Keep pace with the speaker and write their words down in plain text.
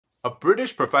A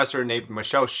British professor named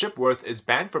Michelle Shipworth is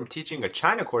banned from teaching a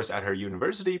China course at her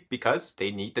university because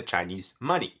they need the Chinese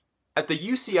money. At the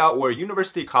UCL, or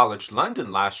University College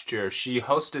London, last year, she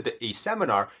hosted a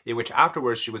seminar in which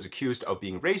afterwards she was accused of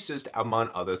being racist, among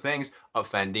other things,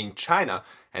 offending China.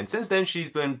 And since then, she's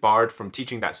been barred from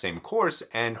teaching that same course,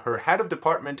 and her head of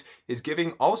department is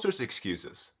giving all sorts of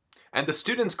excuses. And the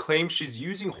students claim she's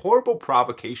using horrible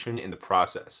provocation in the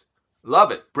process.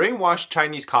 Love it. Brainwashed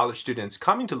Chinese college students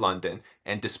coming to London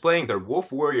and displaying their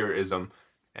wolf warriorism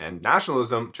and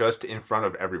nationalism just in front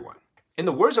of everyone. In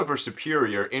the words of her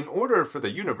superior, in order for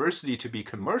the university to be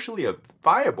commercially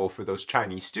viable for those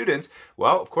Chinese students,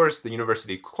 well, of course, the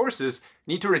university courses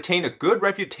need to retain a good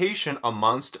reputation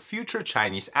amongst future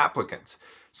Chinese applicants.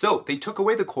 So they took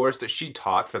away the course that she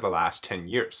taught for the last 10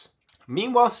 years.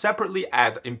 Meanwhile, separately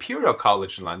at Imperial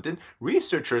College London,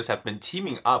 researchers have been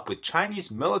teaming up with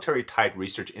Chinese military-tied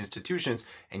research institutions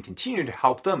and continue to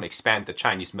help them expand the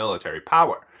Chinese military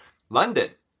power. London,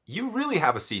 you really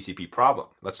have a CCP problem.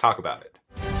 Let's talk about it.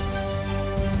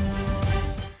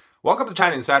 Welcome to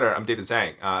China Insider. I'm David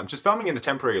Zhang. I'm just filming in a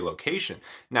temporary location.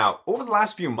 Now, over the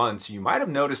last few months, you might have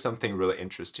noticed something really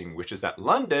interesting, which is that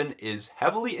London is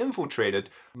heavily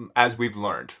infiltrated, as we've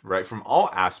learned, right, from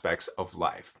all aspects of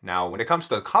life. Now, when it comes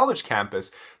to the college campus,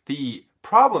 the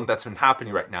problem that's been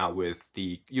happening right now with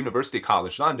the University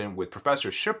College London with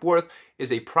Professor Shipworth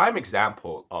is a prime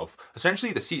example of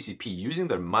essentially the CCP using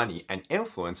their money and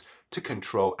influence to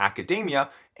control academia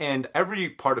and every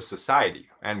part of society.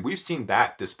 And we've seen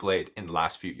that displayed in the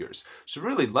last few years. So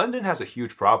really, London has a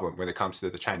huge problem when it comes to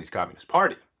the Chinese Communist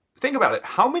Party. Think about it.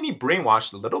 How many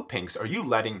brainwashed little pinks are you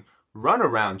letting run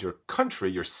around your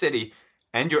country, your city,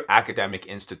 and your academic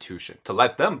institution to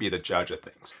let them be the judge of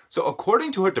things? So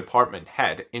according to her department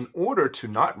head, in order to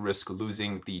not risk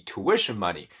losing the tuition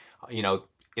money,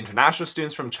 international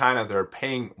students from China, they're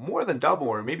paying more than double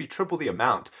or maybe triple the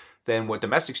amount than what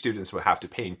domestic students would have to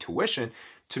pay in tuition,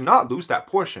 to not lose that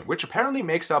portion, which apparently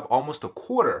makes up almost a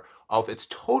quarter of its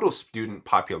total student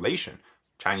population.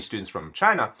 Chinese students from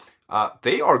China,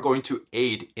 they are going to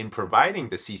aid in providing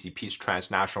the CCP's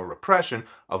transnational repression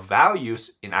of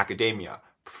values in academia,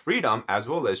 freedom, as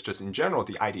well as just in general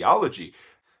the ideology.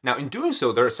 Now, in doing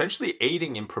so, they're essentially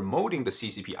aiding in promoting the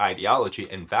CCP ideology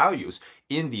and values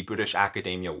in the British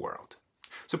academia world.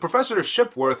 So Professor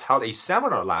Shipworth held a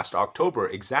seminar last October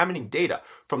examining data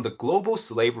from the Global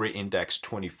Slavery Index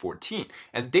 2014,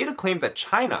 and the data claimed that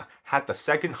China had the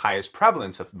second highest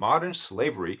prevalence of modern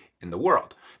slavery in the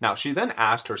world. Now, she then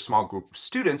asked her small group of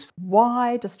students,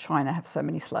 why does China have so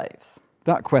many slaves?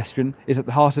 That question is at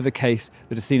the heart of a case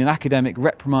that has seen an academic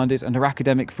reprimanded and her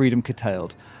academic freedom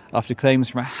curtailed after claims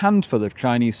from a handful of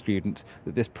Chinese students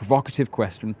that this provocative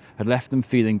question had left them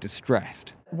feeling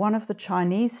distressed. One of the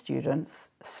Chinese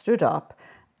students stood up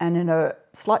and in a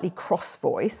slightly cross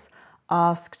voice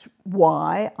asked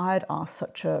why I had asked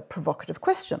such a provocative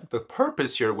question. The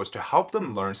purpose here was to help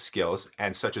them learn skills,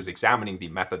 and such as examining the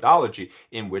methodology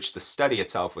in which the study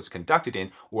itself was conducted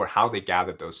in, or how they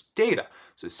gathered those data.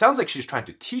 So it sounds like she's trying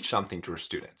to teach something to her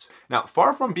students. Now,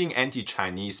 far from being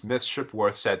anti-Chinese, Ms.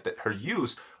 Shipworth said that her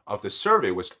use of the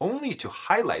survey was only to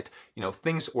highlight,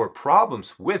 things or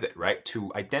problems with it, right?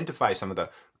 To identify some of the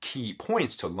key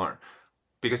points to learn.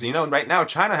 Because, right now,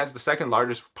 China has the second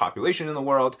largest population in the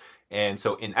world, and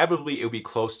so inevitably it'll be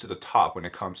close to the top when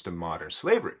it comes to modern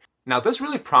slavery. Now, this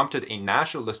really prompted a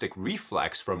nationalistic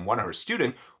reflex from one of her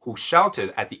students who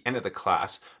shouted at the end of the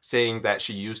class, saying that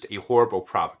she used a horrible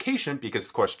provocation because,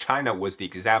 of course, China was the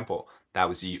example that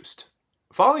was used.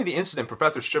 Following the incident,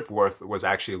 Professor Shipworth was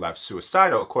actually left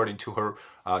suicidal, according to her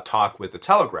talk with The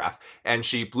Telegraph, and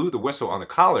she blew the whistle on the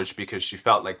college because she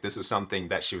felt like this was something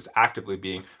that she was actively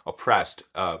being oppressed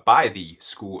by the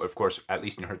school, of course, at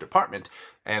least in her department.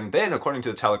 And then, according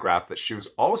to The Telegraph, that she was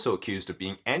also accused of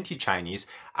being anti-Chinese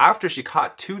after she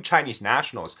caught 2 Chinese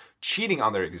nationals cheating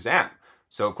on their exam.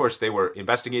 So, of course, they were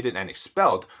investigated and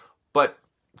expelled, but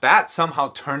that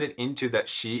somehow turned it into that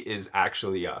she is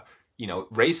actually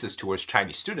racist towards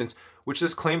Chinese students, which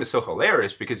this claim is so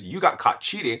hilarious because you got caught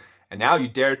cheating and now you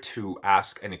dare to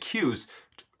ask and accuse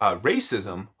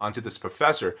racism onto this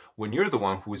professor when you're the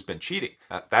one who has been cheating.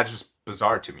 That's just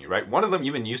bizarre to me, right? One of them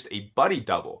even used a buddy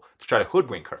double to try to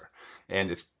hoodwink her,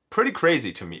 and it's pretty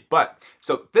crazy to me. But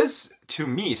so this to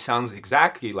me sounds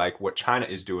exactly like what China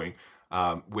is doing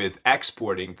with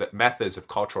exporting the methods of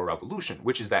cultural revolution,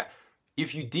 which is that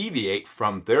if you deviate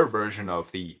from their version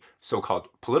of the so-called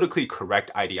politically correct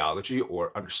ideology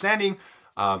or understanding,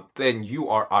 then you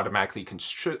are automatically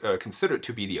considered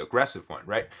to be the aggressive one,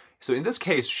 right? So in this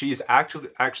case, she's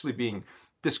actually being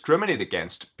discriminated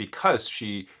against because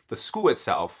the school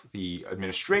itself, the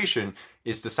administration,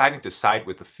 is deciding to side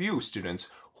with the few students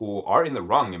who are in the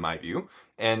wrong, in my view.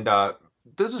 And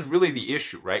this is really the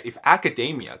issue, right? If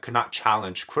academia cannot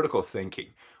challenge critical thinking,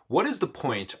 what is the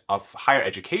point of higher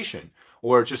education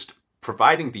or just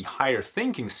providing the higher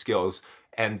thinking skills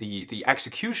and the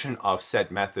execution of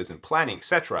said methods and planning,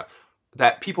 etc.,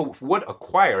 that people would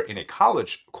acquire in a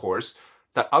college course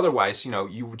that otherwise,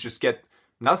 you would just get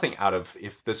nothing out of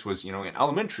if this was, in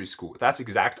elementary school? That's the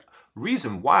exact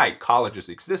reason why colleges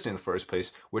exist in the first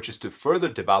place, which is to further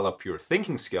develop your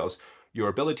thinking skills, your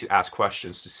ability to ask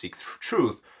questions, to seek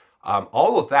truth.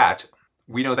 All of that,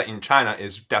 we know that in China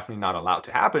is definitely not allowed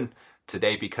to happen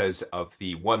today because of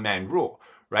the one-man rule,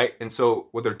 right? And so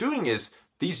what they're doing is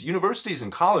these universities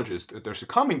and colleges, they're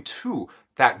succumbing to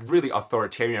that really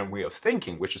authoritarian way of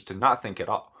thinking, which is to not think at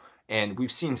all. And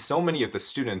we've seen so many of the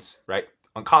students, right,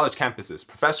 on college campuses,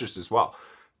 professors as well,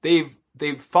 they've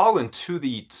fallen to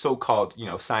the so-called,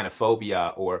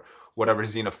 xenophobia or whatever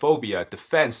xenophobia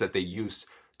defense that they used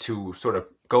to sort of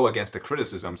go against the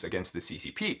criticisms against the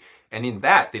CCP. And in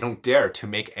that, they don't dare to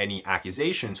make any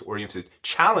accusations or even to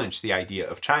challenge the idea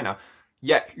of China.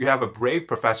 Yet you have a brave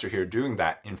professor here doing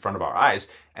that in front of our eyes,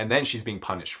 and then she's being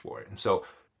punished for it. And so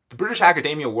the British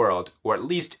academia world, or at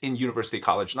least in University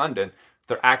College London,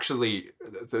 they're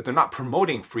not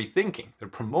promoting free thinking. They're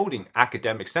promoting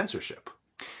academic censorship.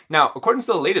 Now, according to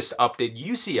the latest update,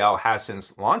 UCL has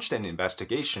since launched an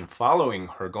investigation following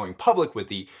her going public with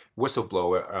the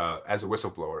whistleblower as a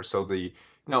whistleblower. So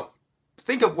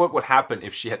think of what would happen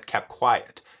if she had kept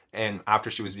quiet and after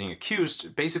she was being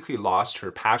accused, basically lost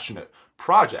her passionate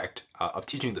project of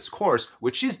teaching this course,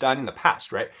 which she's done in the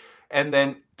past, right? And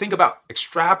then think about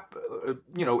expanding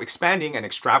and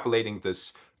extrapolating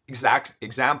this exact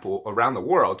example around the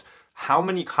world. How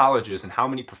many colleges and how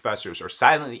many professors are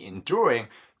silently enduring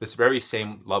this very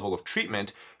same level of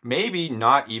treatment, maybe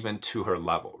not even to her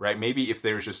level, right? Maybe if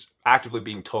they're just actively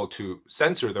being told to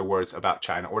censor their words about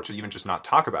China or to even just not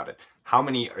talk about it. How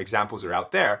many examples are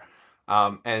out there?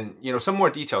 And some more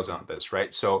details on this,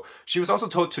 right? So she was also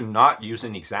told to not use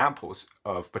any examples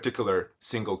of particular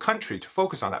single country, to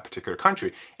focus on that particular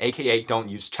country, aka don't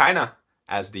use China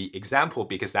as the example,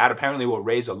 because that apparently will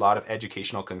raise a lot of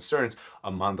educational concerns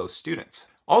among those students.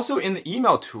 Also, in the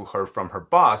email to her from her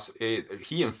boss,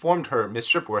 he informed her, Ms.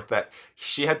 Shipworth, that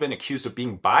she had been accused of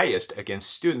being biased against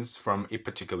students from a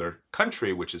particular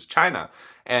country, which is China.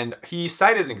 And he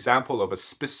cited an example of a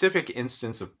specific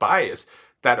instance of bias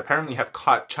that apparently have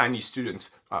caught Chinese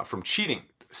students from cheating.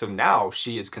 So now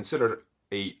she is considered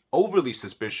a overly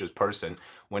suspicious person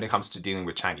when it comes to dealing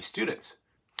with Chinese students.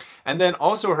 And then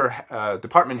also her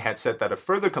department had said that a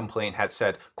further complaint had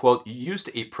said, quote, "You used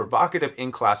a provocative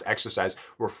in-class exercise,"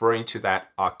 referring to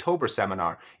that October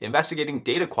seminar, investigating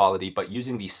data quality, but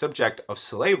using the subject of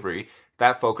slavery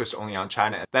that focused only on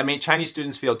China, that made Chinese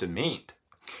students feel demeaned.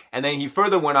 And then he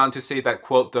further went on to say that,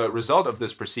 quote, "The result of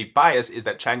this perceived bias is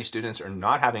that Chinese students are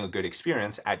not having a good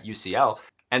experience at UCL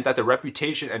and that the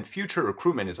reputation and future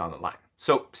recruitment is on the line."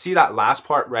 So see that last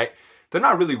part, right? They're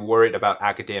not really worried about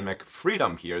academic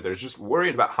freedom here. They're just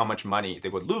worried about how much money they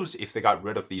would lose if they got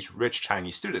rid of these rich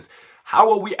Chinese students. How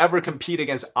will we ever compete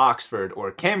against Oxford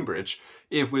or Cambridge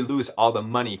if we lose all the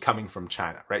money coming from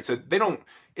China, right? So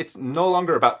it's no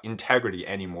longer about integrity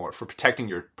anymore for protecting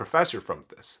your professor from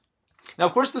this. Now,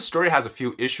 of course, the story has a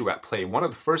few issues at play. One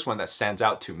of the first one that stands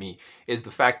out to me is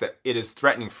the fact that it is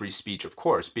threatening free speech, of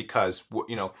course, because,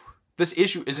 this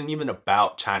issue isn't even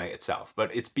about China itself,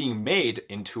 but it's being made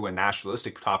into a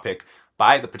nationalistic topic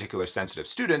by the particular sensitive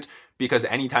student, because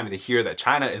anytime they hear that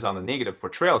China is on the negative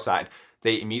portrayal side,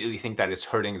 they immediately think that it's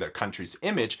hurting their country's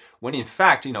image, when in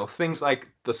fact, things like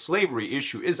the slavery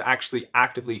issue is actually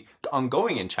actively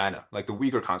ongoing in China, like the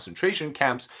Uyghur concentration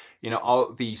camps,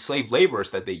 all the slave laborers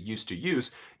that they used to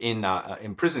use in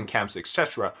prison camps,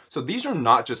 etc. So these are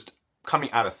not just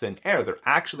coming out of thin air, they're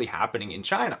actually happening in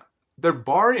China. They're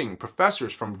barring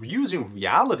professors from using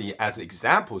reality as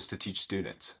examples to teach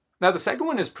students. Now, the second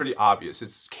one is pretty obvious.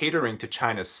 It's catering to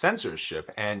China's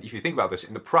censorship. And if you think about this,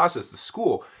 in the process, the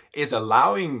school is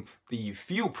allowing the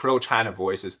few pro-China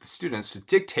voices, the students, to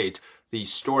dictate the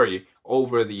story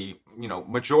over the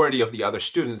majority of the other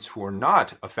students who are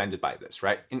not offended by this,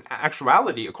 right? In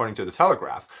actuality, according to the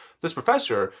Telegraph, this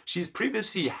professor, she's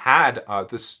previously had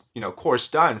this course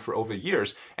done for over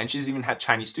years, and she's even had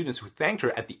Chinese students who thanked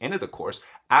her at the end of the course,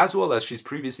 as well as she's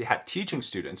previously had teaching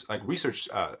students, like research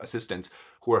assistants,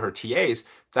 who are her TAs,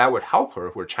 that would help her,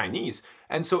 who are Chinese.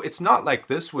 And so it's not like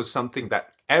this was something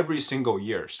that every single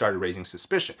year started raising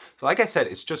suspicion. So like I said,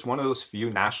 it's just one of those few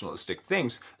nationalistic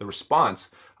things, the response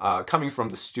coming from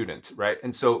the student, right?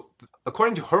 And so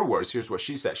according to her words, here's what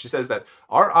she says. She says that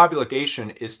our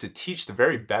obligation is to teach the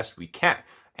very best we can.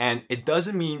 And it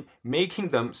doesn't mean making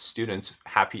them students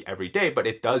happy every day, but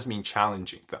it does mean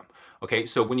challenging them. Okay,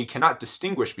 so when you cannot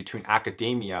distinguish between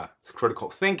academia, critical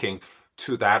thinking,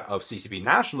 to that of CCP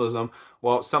nationalism,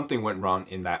 well, something went wrong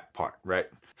in that part, right?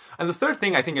 And the third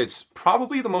thing, I think it's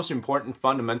probably the most important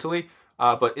fundamentally,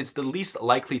 but it's the least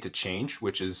likely to change,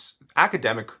 which is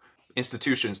academic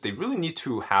institutions. They really need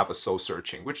to have a soul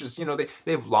searching, which is,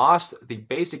 they've lost the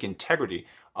basic integrity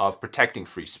of protecting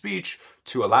free speech,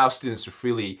 to allow students to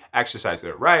freely exercise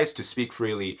their rights, to speak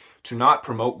freely, to not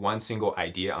promote one single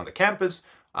idea on the campus.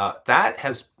 That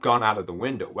has gone out of the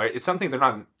window, right? It's something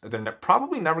they're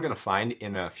probably never going to find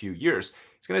in a few years.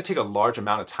 It's going to take a large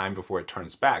amount of time before it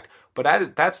turns back.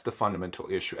 But that's the fundamental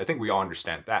issue. I think we all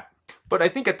understand that. But I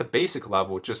think at the basic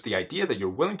level, just the idea that you're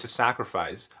willing to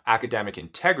sacrifice academic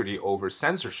integrity over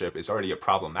censorship is already a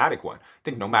problematic one. I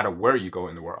think no matter where you go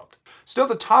in the world. Still,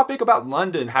 the topic about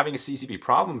London having a CCP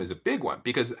problem is a big one,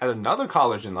 because at another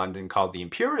college in London called the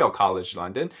Imperial College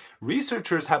London,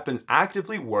 researchers have been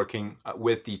actively working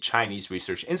with the Chinese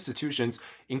research institutions,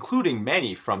 including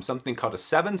many from something called the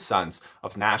Seven Sons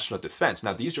of National Defense.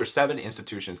 Now, these are 7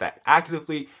 institutions that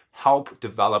actively help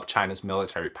develop China's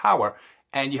military power.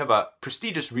 And you have a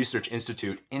prestigious research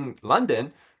institute in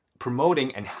London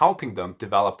promoting and helping them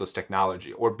develop this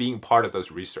technology or being part of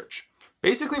those research.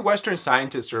 Basically, Western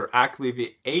scientists are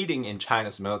actively aiding in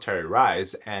China's military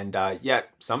rise, and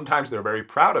yet sometimes they're very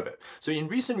proud of it. So in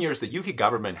recent years, the UK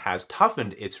government has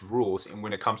toughened its rules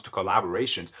when it comes to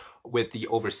collaborations with the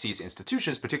overseas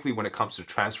institutions, particularly when it comes to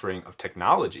transferring of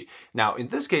technology. Now, in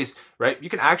this case, right, you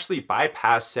can actually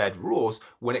bypass said rules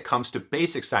when it comes to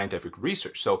basic scientific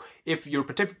research. So if you're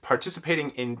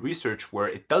participating in research where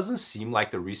it doesn't seem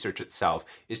like the research itself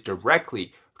is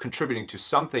directly contributing to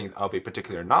something of a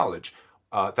particular knowledge,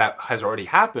 that has already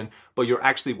happened, but you're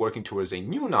actually working towards a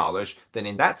new knowledge, then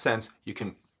in that sense, you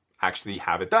can actually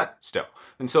have it done still.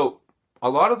 And so a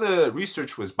lot of the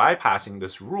research was bypassing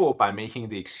this rule by making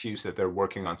the excuse that they're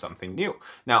working on something new.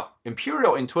 Now,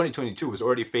 Imperial in 2022 was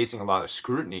already facing a lot of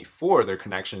scrutiny for their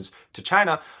connections to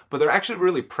China, but they're actually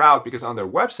really proud because on their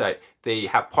website, they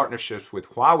have partnerships with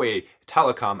Huawei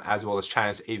Telecom as well as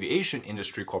China's Aviation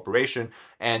Industry Corporation,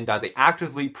 and they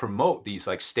actively promote these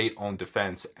like state-owned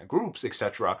defense groups,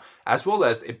 etc., as well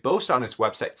as it boasts on its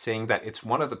website saying that it's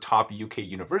one of the top UK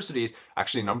universities,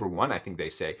 actually #1, I think they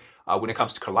say, when it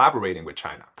comes to collaborating with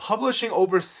China, publishing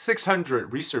over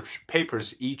 600 research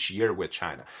papers each year with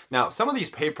China. Now, some of these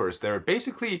papers, they're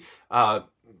basically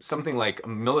something like a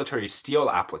military steel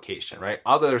application, right?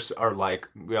 Others are like,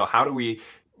 well, how do we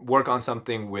work on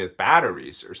something with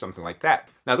batteries or something like that.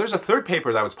 Now, there's a third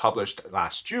paper that was published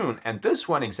last June, and this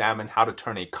one examined how to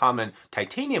turn a common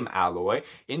titanium alloy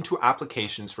into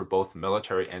applications for both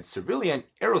military and civilian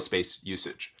aerospace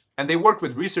usage. And they worked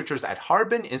with researchers at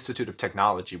Harbin Institute of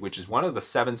Technology, which is one of the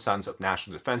 7 sons of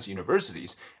national defense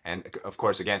universities, and of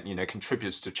course, again,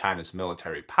 contributes to China's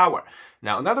military power.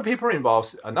 Now, another paper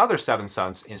involves another 7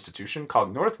 sons institution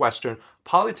called Northwestern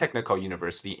Polytechnical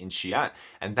University in Xi'an,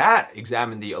 and that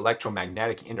examined the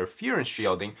electromagnetic interference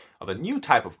shielding of a new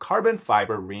type of carbon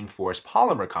fiber reinforced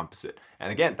polymer composite.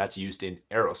 And again, that's used in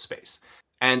aerospace.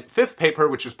 And fifth paper,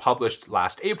 which was published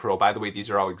last April, by the way, these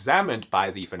are all examined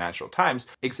by the Financial Times,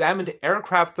 examined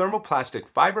aircraft thermoplastic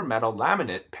fiber metal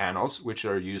laminate panels, which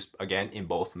are used, again, in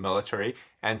both military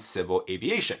and civil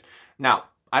aviation. Now,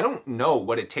 I don't know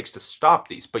what it takes to stop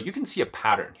these, but you can see a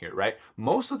pattern here, right?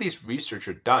 Most of these research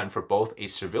are done for both a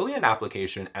civilian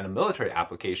application and a military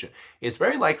application. It's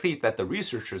very likely that the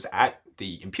researchers at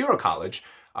the Imperial College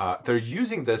they're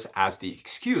using this as the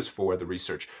excuse for the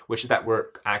research, which is that we're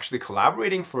actually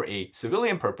collaborating for a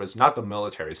civilian purpose, not the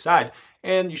military side,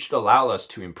 and you should allow us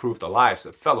to improve the lives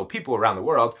of fellow people around the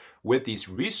world with these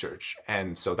research.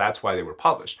 And so that's why they were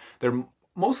published. They're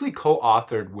mostly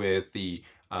co-authored with the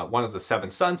one of the 7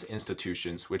 Sons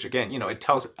institutions, which again, it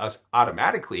tells us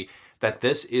automatically that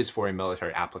this is for a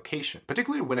military application,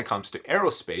 particularly when it comes to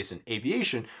aerospace and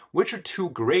aviation, which are 2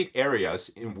 great areas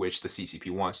in which the CCP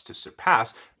wants to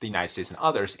surpass the United States and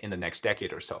others in the next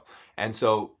decade or so. And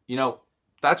so,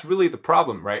 that's really the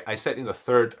problem, right? I said in the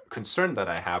third concern that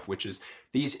I have, which is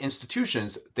these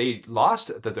institutions, they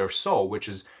lost their soul, which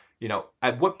is,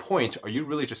 at what point are you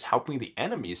really just helping the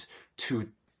enemies to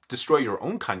destroy your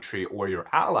own country or your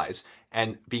allies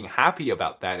and being happy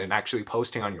about that and actually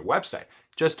posting on your website,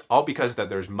 just all because that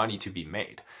there's money to be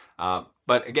made. But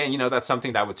But again, that's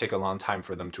something that would take a long time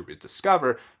for them to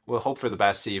rediscover. We'll hope for the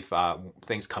best, see if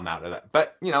things come out of that.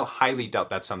 But, highly doubt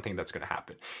that's something that's going to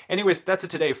happen. Anyways, that's it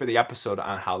today for the episode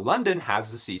on how London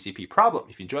has the CCP problem.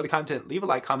 If you enjoy the content, leave a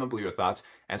like, comment below your thoughts,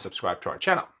 and subscribe to our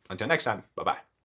channel. Until next time, bye-bye.